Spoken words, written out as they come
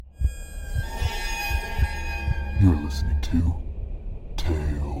You're listening to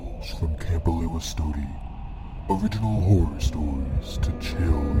Tales from Camp Alewastodi. Original horror stories to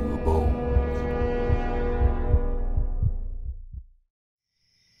chill your bones.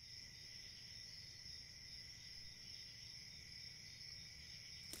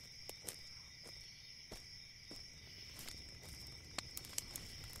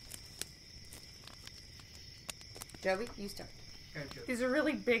 Joey, you start. These are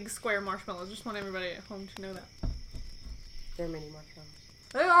really big square marshmallows. Just want everybody at home to know that. There are many marshmallows.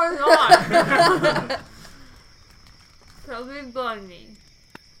 They are not. Chubby Bunny.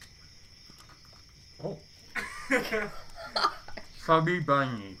 Oh. Chubby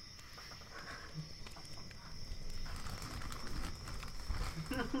Bunny.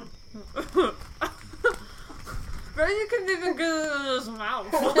 Brady couldn't even get it in his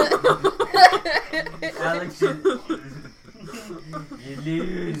mouth. Alex, you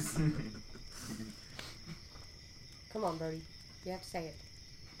lose. Come on, Brody. You have to say it.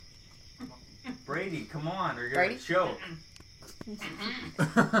 Brady, come on, or you're Brady? gonna choke.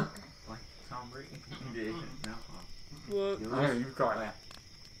 Like Tom Brady did. No. What? Oh, you got it.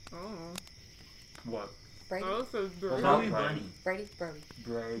 Oh. What? Brady? Oh, so Brady. Chubby Bunny. Brady? Brody.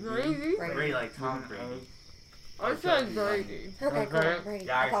 Brady. Brady? Brady. Brady like Tom Brady. I said Brady. Okay, come on, Brady.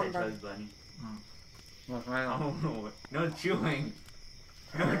 Yeah, I'll I call said him Chubby Brady. Bunny. What's right on? Oh, no chewing.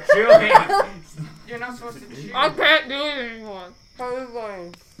 No chewing. You're not supposed to chew. I can't do it anymore. Chubby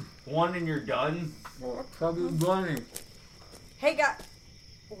Bunny. One and you're done. Chubby Bunny. Hey guys,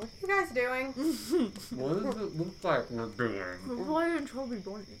 what are you guys doing? What does it look like we're doing? Why didn't Chubby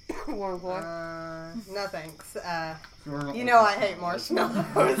Bunny? One boy. No thanks. We're not- You know I hate marshmallows.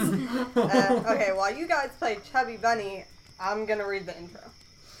 Okay, while you guys play Chubby Bunny, I'm gonna read the intro.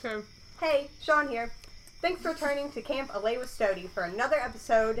 Okay. Hey, Sean here. Thanks for returning to Camp Alewastodi for another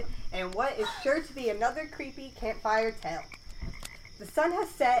episode and what is sure to be another creepy campfire tale. The sun has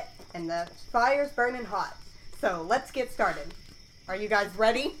set and the fire's burning hot, so let's get started. Are you guys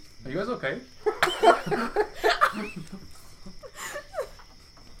ready? Are you guys okay?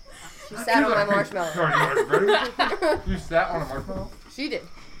 She sat on my marshmallow. Sorry, you guys ready? You sat on a marshmallow? She did.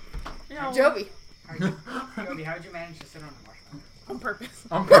 Yeah, Joey. Joey, how'd you manage to sit on a marshmallow? on purpose.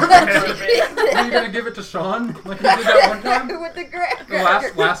 On purpose. Are you gonna give it to Sean like you did that one time? With the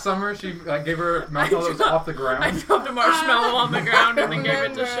cracker. Last summer, she gave her marshmallow that was off the I ground. dropped a marshmallow on the ground and then gave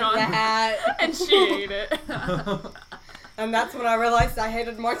it to Remember Sean. that. And she ate it. And that's when I realized I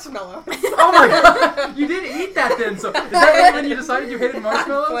hated marshmallows. Oh my god! You did eat that then, so is that when you decided you hated When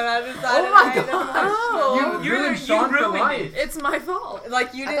marshmallows? I decided Oh my I hated God. marshmallows. You ruined Sean for ruined life. It's my fault.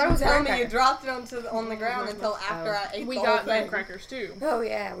 Like you I thought it didn't was tell me firecracker. you dropped it on the ground until after I ate We the got whole thing. them crackers too. Oh,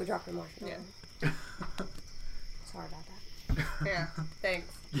 yeah, we dropped a marshmallow. Yeah. Sorry about that. Yeah, thanks.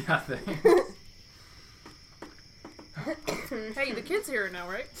 Yeah, thanks. Hey, the kids here now,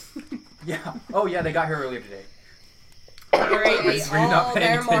 right? Yeah. Oh yeah, they got here earlier today. They Were ate you not all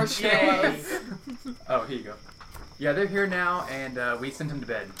paying their attention? marshmallows. Oh, here you go. Yeah, they're here now, and we sent them to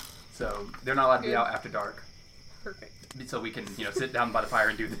bed, so they're not allowed to be Good. out after dark. Perfect. So we can, sit down by the fire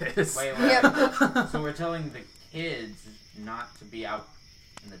and do this. Wait. Yep. So we're telling the kids not to be out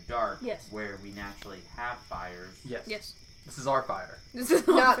in the dark, Yes. where we naturally have fires. Yes. Yes. This is our fire. This is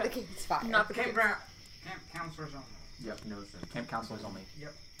Not the kid's fire. Not the kids. Camp counselors only. Yep. No sense. Camp counselors only.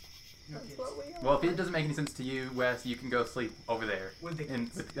 No That's kids. what we are. Well, if it doesn't make any sense to you, Wes, you can go sleep over there. With the And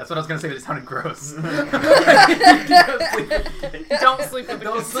kids. that's what I was gonna say, but it sounded gross. Don't sleep with the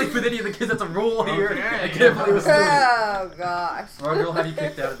Don't kids. sleep with any of the kids. That's a rule here. Okay. I can't believe it's doing it. Oh, gosh. Or we'll have you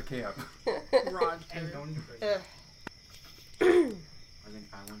kicked out of the camp. Rod. And don't do it. Ugh. I think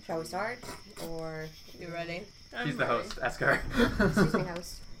I want Shall we start? Or, You ready? I'm She's the ready. host. Ask her. excuse me,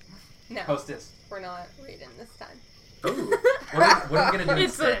 host. No, Hostess. we're not reading this time. Ooh. What are we gonna do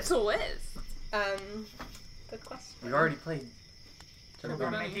It's a instead? twist. Good question. We already played. We're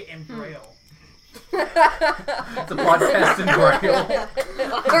gonna make it in Braille. It's a podcast in Braille.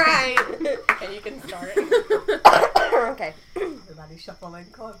 Alright. Okay, you can start. Okay. Everybody shuffling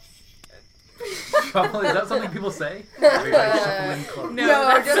close. Shuffle, is that something people say? Everybody shuffling close. No, No,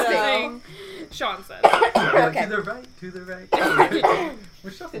 that's just something Sean said. Okay. To the right, to the right. We're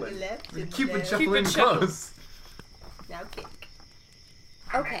To shuffling. the left, to the Cupid left. shuffling shuffle. close. Now kick.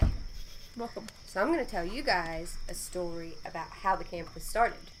 Okay. Welcome. So I'm going to tell you guys a story about how the camp was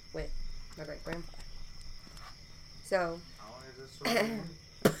started with my great grandfather. So, How long is this story?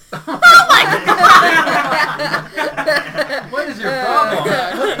 What is your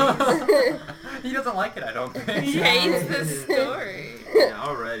problem? He doesn't like it, I don't think. He hates this story. Yeah,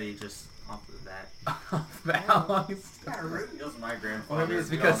 already, just off of that. About how long it's Kind of rude. Feels my grandfather. Well, maybe it's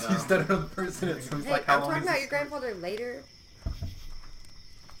we because all you know. studied on the person. It seems Hey, like how I'm long talking is about it? your grandfather later.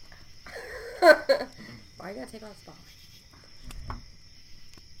 Why you gotta take off the spot?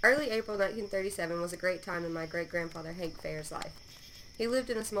 Early April 1937 was a great time in my great-grandfather Hank Fair's life. He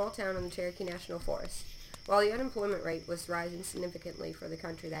lived in a small town in the Cherokee National Forest. While the unemployment rate was rising significantly for the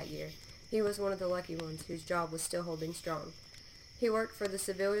country that year, he was one of the lucky ones whose job was still holding strong. He worked for the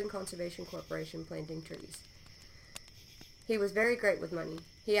Civilian Conservation Corporation planting trees. He was very great with money.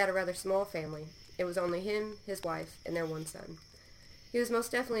 He had a rather small family. It was only him, his wife, and their one son. He was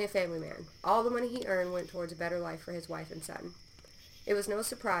most definitely a family man. All the money he earned went towards a better life for his wife and son. It was no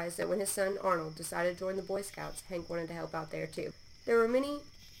surprise that when his son Arnold decided to join the Boy Scouts, Hank wanted to help out there too. There were many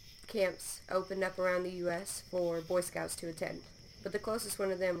camps opened up around the U.S. for Boy Scouts to attend, but the closest one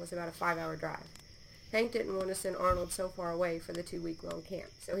of them was about a 5-hour drive. Hank didn't want to send Arnold so far away for the 2-week-long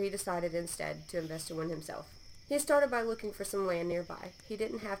camp, so he decided instead to invest in one himself. He started by looking for some land nearby. He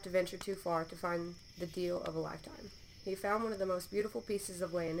didn't have to venture too far to find the deal of a lifetime. He found one of the most beautiful pieces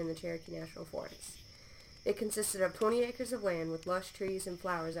of land in the Cherokee National Forest. It consisted of 20 acres of land with lush trees and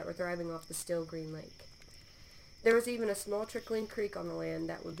flowers that were thriving off the still green lake. There was even a small trickling creek on the land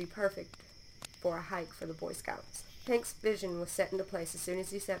that would be perfect for a hike for the Boy Scouts. Hank's vision was set into place as soon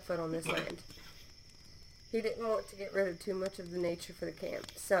as he set foot on this land. He didn't want to get rid of too much of the nature for the camp,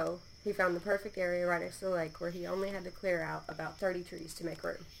 so he found the perfect area right next to the lake where he only had to clear out about 30 trees to make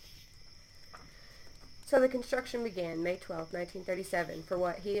room. So the construction began May 12, 1937, for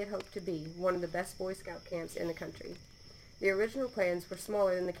what he had hoped to be one of the best Boy Scout camps in the country. The original plans were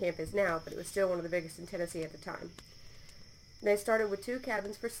smaller than the camp is now, but it was still one of the biggest in Tennessee at the time. They started with 2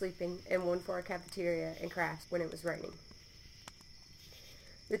 cabins for sleeping and 1 for a cafeteria and crafts when it was raining.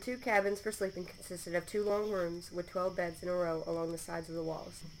 The 2 cabins for sleeping consisted of 2 long rooms with 12 beds in a row along the sides of the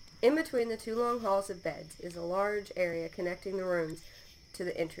walls. In between the 2 long halls of beds is a large area connecting the rooms to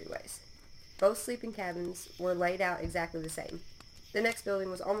the entryways. Both sleeping cabins were laid out exactly the same. The next building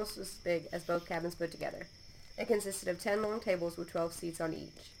was almost as big as both cabins put together. It consisted of 10 long tables with 12 seats on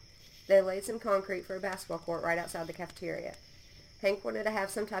each. They laid some concrete for a basketball court right outside the cafeteria. Hank wanted to have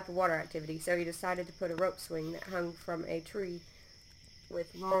some type of water activity, so he decided to put a rope swing that hung from a tree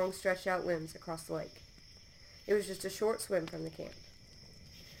with long stretched out limbs across the lake. It was just a short swim from the camp.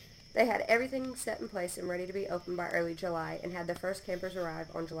 They had everything set in place and ready to be opened by early July and had their first campers arrive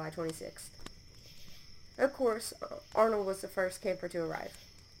on July 26th. Of course, Arnold was the first camper to arrive.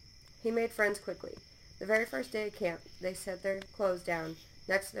 He made friends quickly. The very first day of camp, they set their clothes down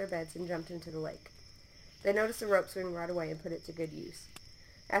next to their beds and jumped into the lake. They noticed the rope swing right away and put it to good use.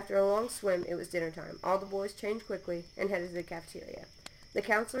 After a long swim, it was dinner time. All the boys changed quickly and headed to the cafeteria. The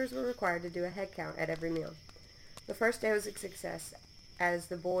counselors were required to do a head count at every meal. The first day was a success. As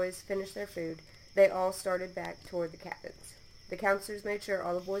the boys finished their food, they all started back toward the cabins. The counselors made sure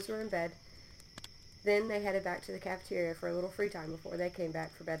all the boys were in bed. Then they headed back to the cafeteria for a little free time before they came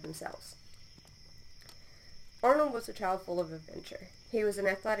back for bed themselves. Arnold was a child full of adventure. He was an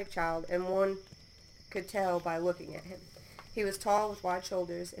athletic child, and one could tell by looking at him. He was tall with wide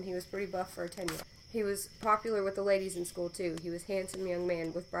shoulders, and he was pretty buff for a 10-year-old. He was popular with the ladies in school, too. He was a handsome young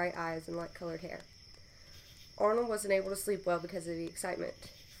man with bright eyes and light-colored hair. Arnold wasn't able to sleep well because of the excitement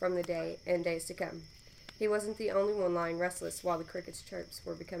from the day and days to come. He wasn't the only one lying restless while the crickets' chirps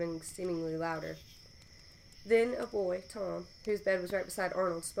were becoming seemingly louder. Then a boy, Tom, whose bed was right beside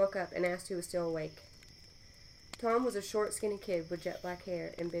Arnold, spoke up and asked who was still awake. Tom was a short, skinny kid with jet black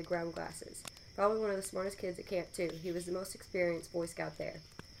hair and big round glasses. Probably one of the smartest kids at camp, too. He was the most experienced Boy Scout there.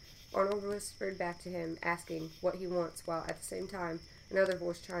 Arnold whispered back to him, asking what he wants, while at the same time another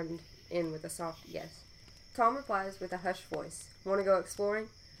voice chimed in with a soft yes. Tom replies with a hushed voice, "Want to go exploring?"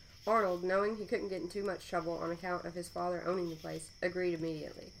 Arnold, knowing he couldn't get in too much trouble on account of his father owning the place, agreed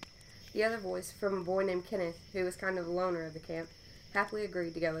immediately. The other voice, from a boy named Kenneth, who was kind of the loner of the camp, happily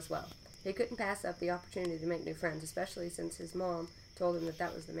agreed to go as well. He couldn't pass up the opportunity to make new friends, especially since his mom told him that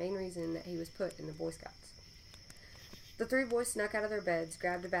that was the main reason that he was put in the Boy Scouts. The 3 boys snuck out of their beds,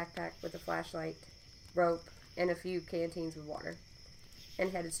 grabbed a backpack with a flashlight, rope, and a few canteens with water,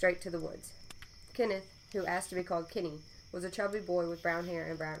 and headed straight to the woods. Kenneth, who asked to be called Kenny, was a chubby boy with brown hair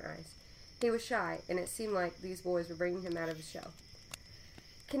and brown eyes. He was shy, and it seemed like these boys were bringing him out of his shell.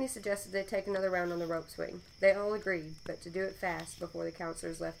 Kenny suggested they take another round on the rope swing. They all agreed, but to do it fast before the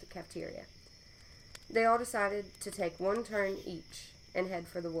counselors left the cafeteria. They all decided to take 1 turn each and head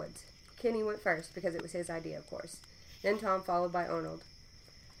for the woods. Kenny went first because it was his idea, of course. Then Tom, followed by Arnold.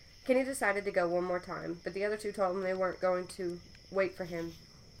 Kenny decided to go 1 more time, but the other 2 told him they weren't going to wait for him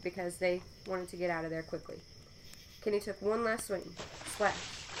because they wanted to get out of there quickly. Kenny took 1 last swing. Splash.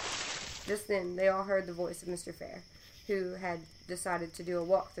 Just then, they all heard the voice of Mr. Fair, who had decided to do a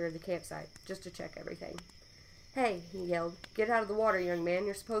walkthrough of the campsite, just to check everything. "Hey," he yelled, "get out of the water, young man.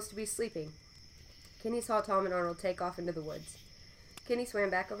 You're supposed to be sleeping." Kenny saw Tom and Arnold take off into the woods. Kenny swam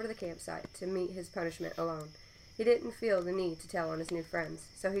back over to the campsite to meet his punishment alone. He didn't feel the need to tell on his new friends,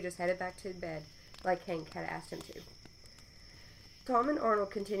 so he just headed back to bed like Hank had asked him to. Tom and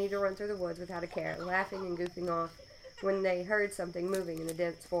Arnold continued to run through the woods without a care, laughing and goofing off when they heard something moving in the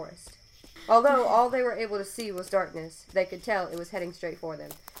dense forest. Although all they were able to see was darkness, they could tell it was heading straight for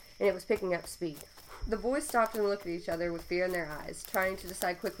them, and it was picking up speed. The boys stopped and looked at each other with fear in their eyes, trying to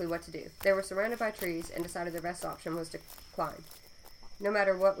decide quickly what to do. They were surrounded by trees and decided their best option was to climb. No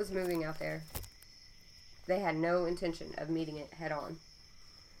matter what was moving out there, they had no intention of meeting it head on.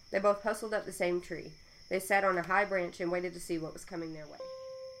 They both hustled up the same tree. They sat on a high branch and waited to see what was coming their way.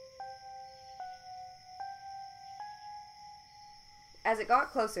 As it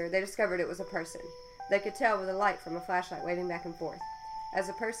got closer, they discovered it was a person. They could tell with a light from a flashlight waving back and forth. As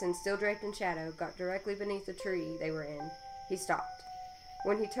the person, still draped in shadow, got directly beneath the tree they were in, he stopped.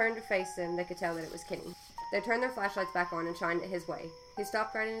 When he turned to face them, they could tell that it was Kenny. They turned their flashlights back on and shined it his way. He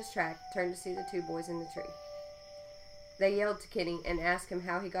stopped right in his track, turned to see the two boys in the tree. They yelled to Kenny and asked him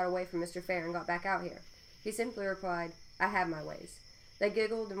how he got away from Mr. Fair and got back out here. He simply replied, "I have my ways." They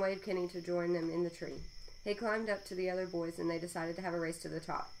giggled and waved Kenny to join them in the tree. He climbed up to the other boys and they decided to have a race to the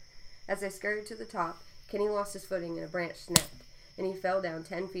top. As they scurried to the top, Kenny lost his footing and a branch snapped, and he fell down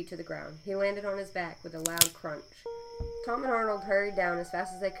 10 feet to the ground. He landed on his back with a loud crunch. Tom and Arnold hurried down as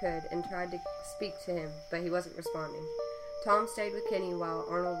fast as they could and tried to speak to him, but he wasn't responding. Tom stayed with Kenny while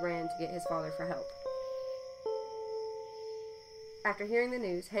Arnold ran to get his father for help. After hearing the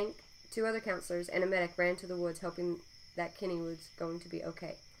news, Hank, 2 other counselors, and a medic ran to the woods hoping that Kenny was going to be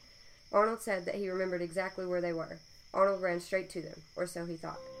okay. Arnold said that he remembered exactly where they were. Arnold ran straight to them, or so he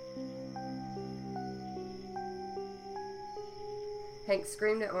thought. Hank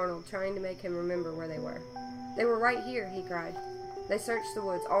screamed at Arnold, trying to make him remember where they were. "They were right here," he cried. They searched the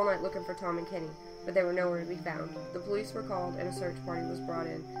woods all night looking for Tom and Kenny, but they were nowhere to be found. The police were called and a search party was brought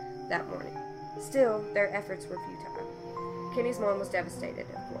in that morning. Still, their efforts were futile. Kenny's mom was devastated,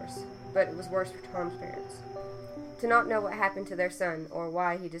 of course, but it was worse for Tom's parents. To not know what happened to their son or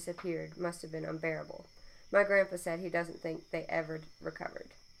why he disappeared must have been unbearable. My grandpa said he doesn't think they ever recovered.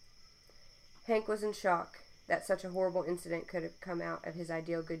 Hank was in shock that such a horrible incident could have come out of his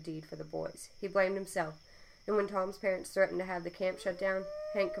ideal good deed for the boys. He blamed himself, and when Tom's parents threatened to have the camp shut down,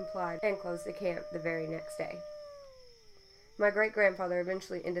 Hank complied and closed the camp the very next day. My great-grandfather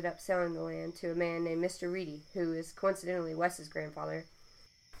eventually ended up selling the land to a man named Mr. Reedy, who is coincidentally Wes's grandfather.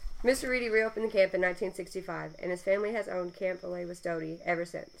 Mr. Reedy reopened the camp in 1965, and his family has owned Camp Alewastodi ever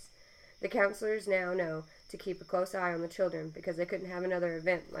since. The counselors now know to keep a close eye on the children because they couldn't have another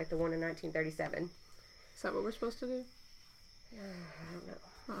event like the one in 1937. Is that what we're supposed to do? I don't know.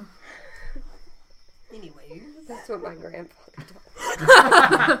 Huh. Anyway, That's what my grandfather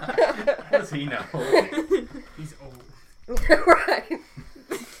How does he know? He's old. told. Right.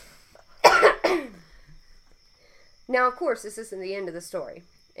 Now, of course, this isn't the end of the story.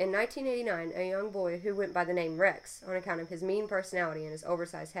 In 1989, a young boy who went by the name Rex, on account of his mean personality and his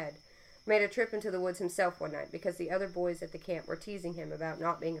oversized head, made a trip into the woods himself one night because the other boys at the camp were teasing him about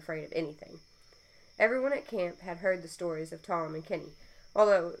not being afraid of anything. Everyone at camp had heard the stories of Tom and Kenny,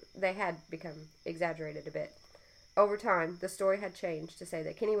 although they had become exaggerated a bit. Over time, the story had changed to say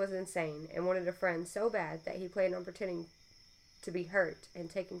that Kenny was insane and wanted a friend so bad that he planned on pretending to be hurt and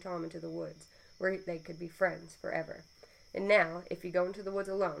taking Tom into the woods, where they could be friends forever. And now, if you go into the woods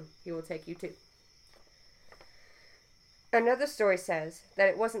alone, he will take you too. Another story says that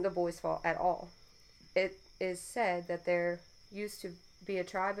it wasn't the boys' fault at all. It is said that there used to be a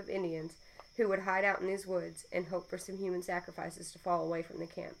tribe of Indians who would hide out in these woods and hope for some human sacrifices to fall away from the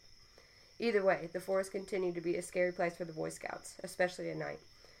camp. Either way, the forest continued to be a scary place for the Boy Scouts, especially at night.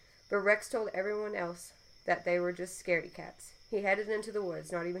 But Rex told everyone else that they were just scaredy cats. He headed into the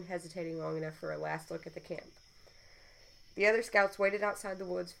woods, not even hesitating long enough for a last look at the camp. The other scouts waited outside the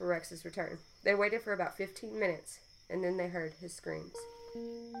woods for Rex's return. They waited for about 15 minutes, and then they heard his screams.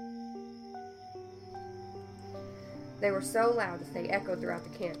 They were so loud that they echoed throughout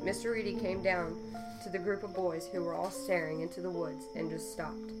the camp. Mr. Reedy came down to the group of boys who were all staring into the woods and just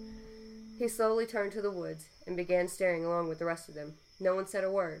stopped. He slowly turned to the woods and began staring along with the rest of them. No one said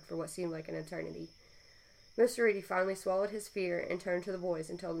a word for what seemed like an eternity. Mr. Reedy finally swallowed his fear and turned to the boys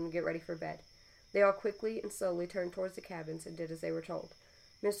and told them to get ready for bed. They all quickly and slowly turned towards the cabins and did as they were told.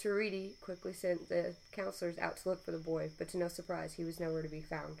 Mr. Reedy quickly sent the counselors out to look for the boy, but to no surprise, he was nowhere to be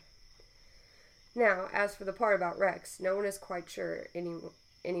found. Now, as for the part about Rex, no one is quite sure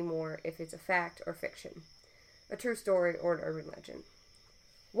anymore if it's a fact or fiction, a true story or an urban legend.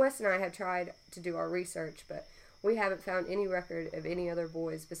 Wes and I have tried to do our research, but we haven't found any record of any other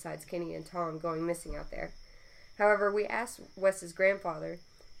boys besides Kenny and Tom going missing out there. However, we asked Wes's grandfather,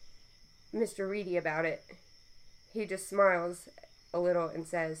 Mr. Reedy, about it. He just smiles a little and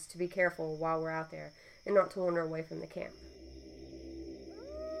says to be careful while we're out there and not to wander away from the camp.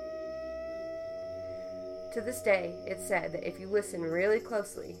 To this day, it's said that if you listen really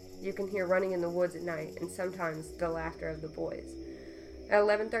closely, you can hear running in the woods at night and sometimes the laughter of the boys. At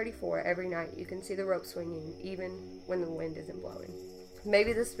 11:34 every night, you can see the rope swinging even when the wind isn't blowing.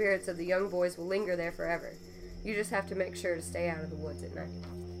 Maybe the spirits of the young boys will linger there forever. You just have to make sure to stay out of the woods at night.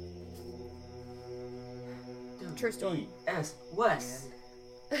 True story. W.E.S. Wes.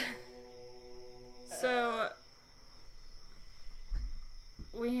 So,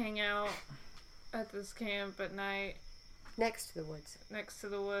 we hang out at this camp at night Next to the woods. next to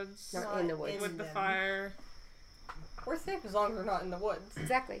the woods Not in the woods. with the them. fire. We're safe as long as we're not in the woods.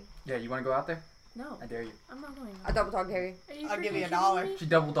 Exactly. Yeah, you want to go out there? No, I dare you. I'm not going. I double dog dare you. Are you I'll give freaking you a kidding dollar. me? She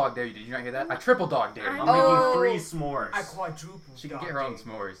double dog dare you. Did you not hear that? I triple dog dare you. I'll Oh. make you 3 s'mores. I quadruple. She can get her own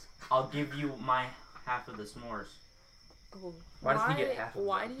s'mores. I'll give you my half of the s'mores. Ooh. Why does he get half of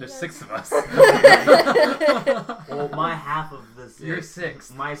Why them? do you There's guys- 6 of us. Well, my half of the 6. You're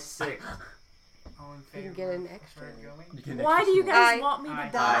 6. My 6. All in You favor can get an of extra. her going? You get an Why extra do you s'more. guys I- want me to I-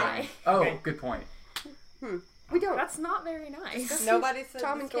 die? Oh, Okay. good point. We don't. That's not very nice. Nobody said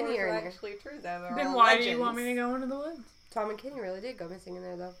Tom the and Kenny stories are were in there. actually true, though. They're Then all why legends. do you want me to go into the woods? Tom and Kenny really did go missing in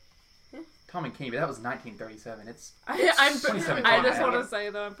there, though. Tom and Kenny, but that was 1937. It's I 27 just times. want to say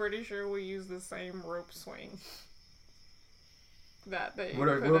though, I'm pretty sure we use the same rope swing. That they would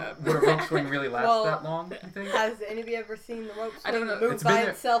a put rope, up. would a rope swing really last Well, that long? You think? Has anybody ever seen the rope I don't swing know. move It's by been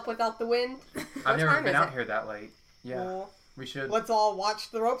there- itself without the wind? I've never time been is out it? here that late. Yeah, Well, we should. let's all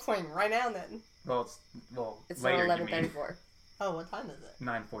watch the rope swing right now then. Well, It's later. still You mean 11:34. Oh, what time is it?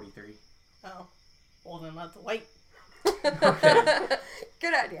 9:43. Oh. Well, then let's wait.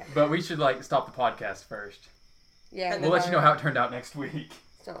 Good idea. But we should stop the podcast first. Yeah, And We'll then let you know how it turned out next week.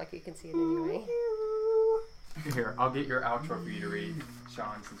 it's not like you can see it anyway. Here, I'll get your outro for you to read,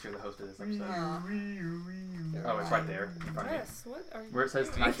 Sean, since you're the host of this episode. Oh, it's right there in front of you. Yes. What are you? Where it says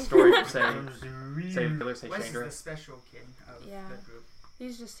tonight's story, say Taylor, say Wes is Chandra. the special kid of Yeah. the group.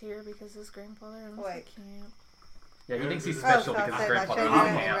 He's just here because his grandfather owns the Wait. camp. Yeah, he thinks he's Oh, special so I because his said that grandfather Shane owns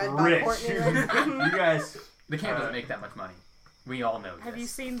the Ryan camp. read by Rich. Courtney Lynn. You guys, The camp doesn't make that much money. We all know Have you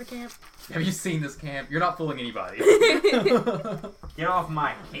this. seen the camp? Have you seen this camp? You're not fooling anybody. get off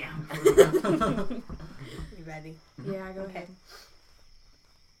my camp. You ready? Yeah, go Okay. ahead.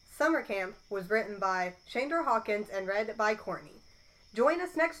 Summer Camp was written by Chandra Hawkins and read by Courtney. Join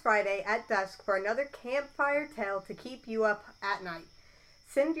us next Friday at dusk for another campfire tale to keep you up at night.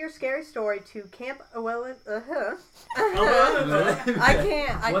 Send your scary story to Camp Owella. I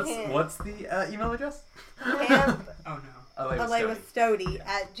can't. What's the email address? Camp Oh no. Alewastody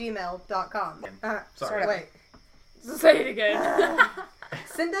at gmail.com. Sorry. Wait. Say it again.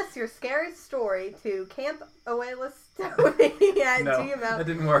 Send us your scary story to Camp Alewastody at No, gmail. that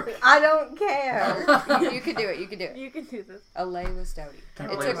didn't work. I don't care. You could do it. You could do it. You can do this. Allay with Stody.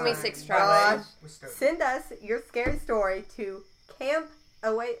 Can't It believe took me it. 6 Gosh. tries. We're stoked. Send us your scary story to Camp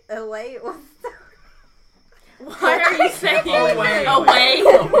Alewastody. Why are you saying Away. away? Away.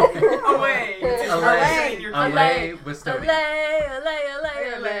 Away. Allay with Stody.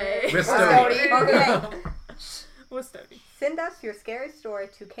 Allay. With Stody. Stody. Okay. With Stody. Send us your scary story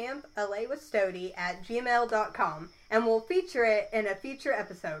to Camp Alewastody at gmail.com and we'll feature it in a future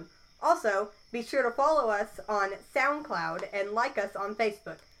episode. Also, be sure to follow us on SoundCloud and like us on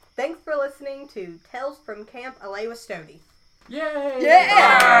Facebook. Thanks for listening to Tales from Camp Alewastody. Yay!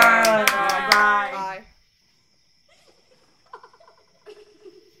 Yeah! Bye. Bye.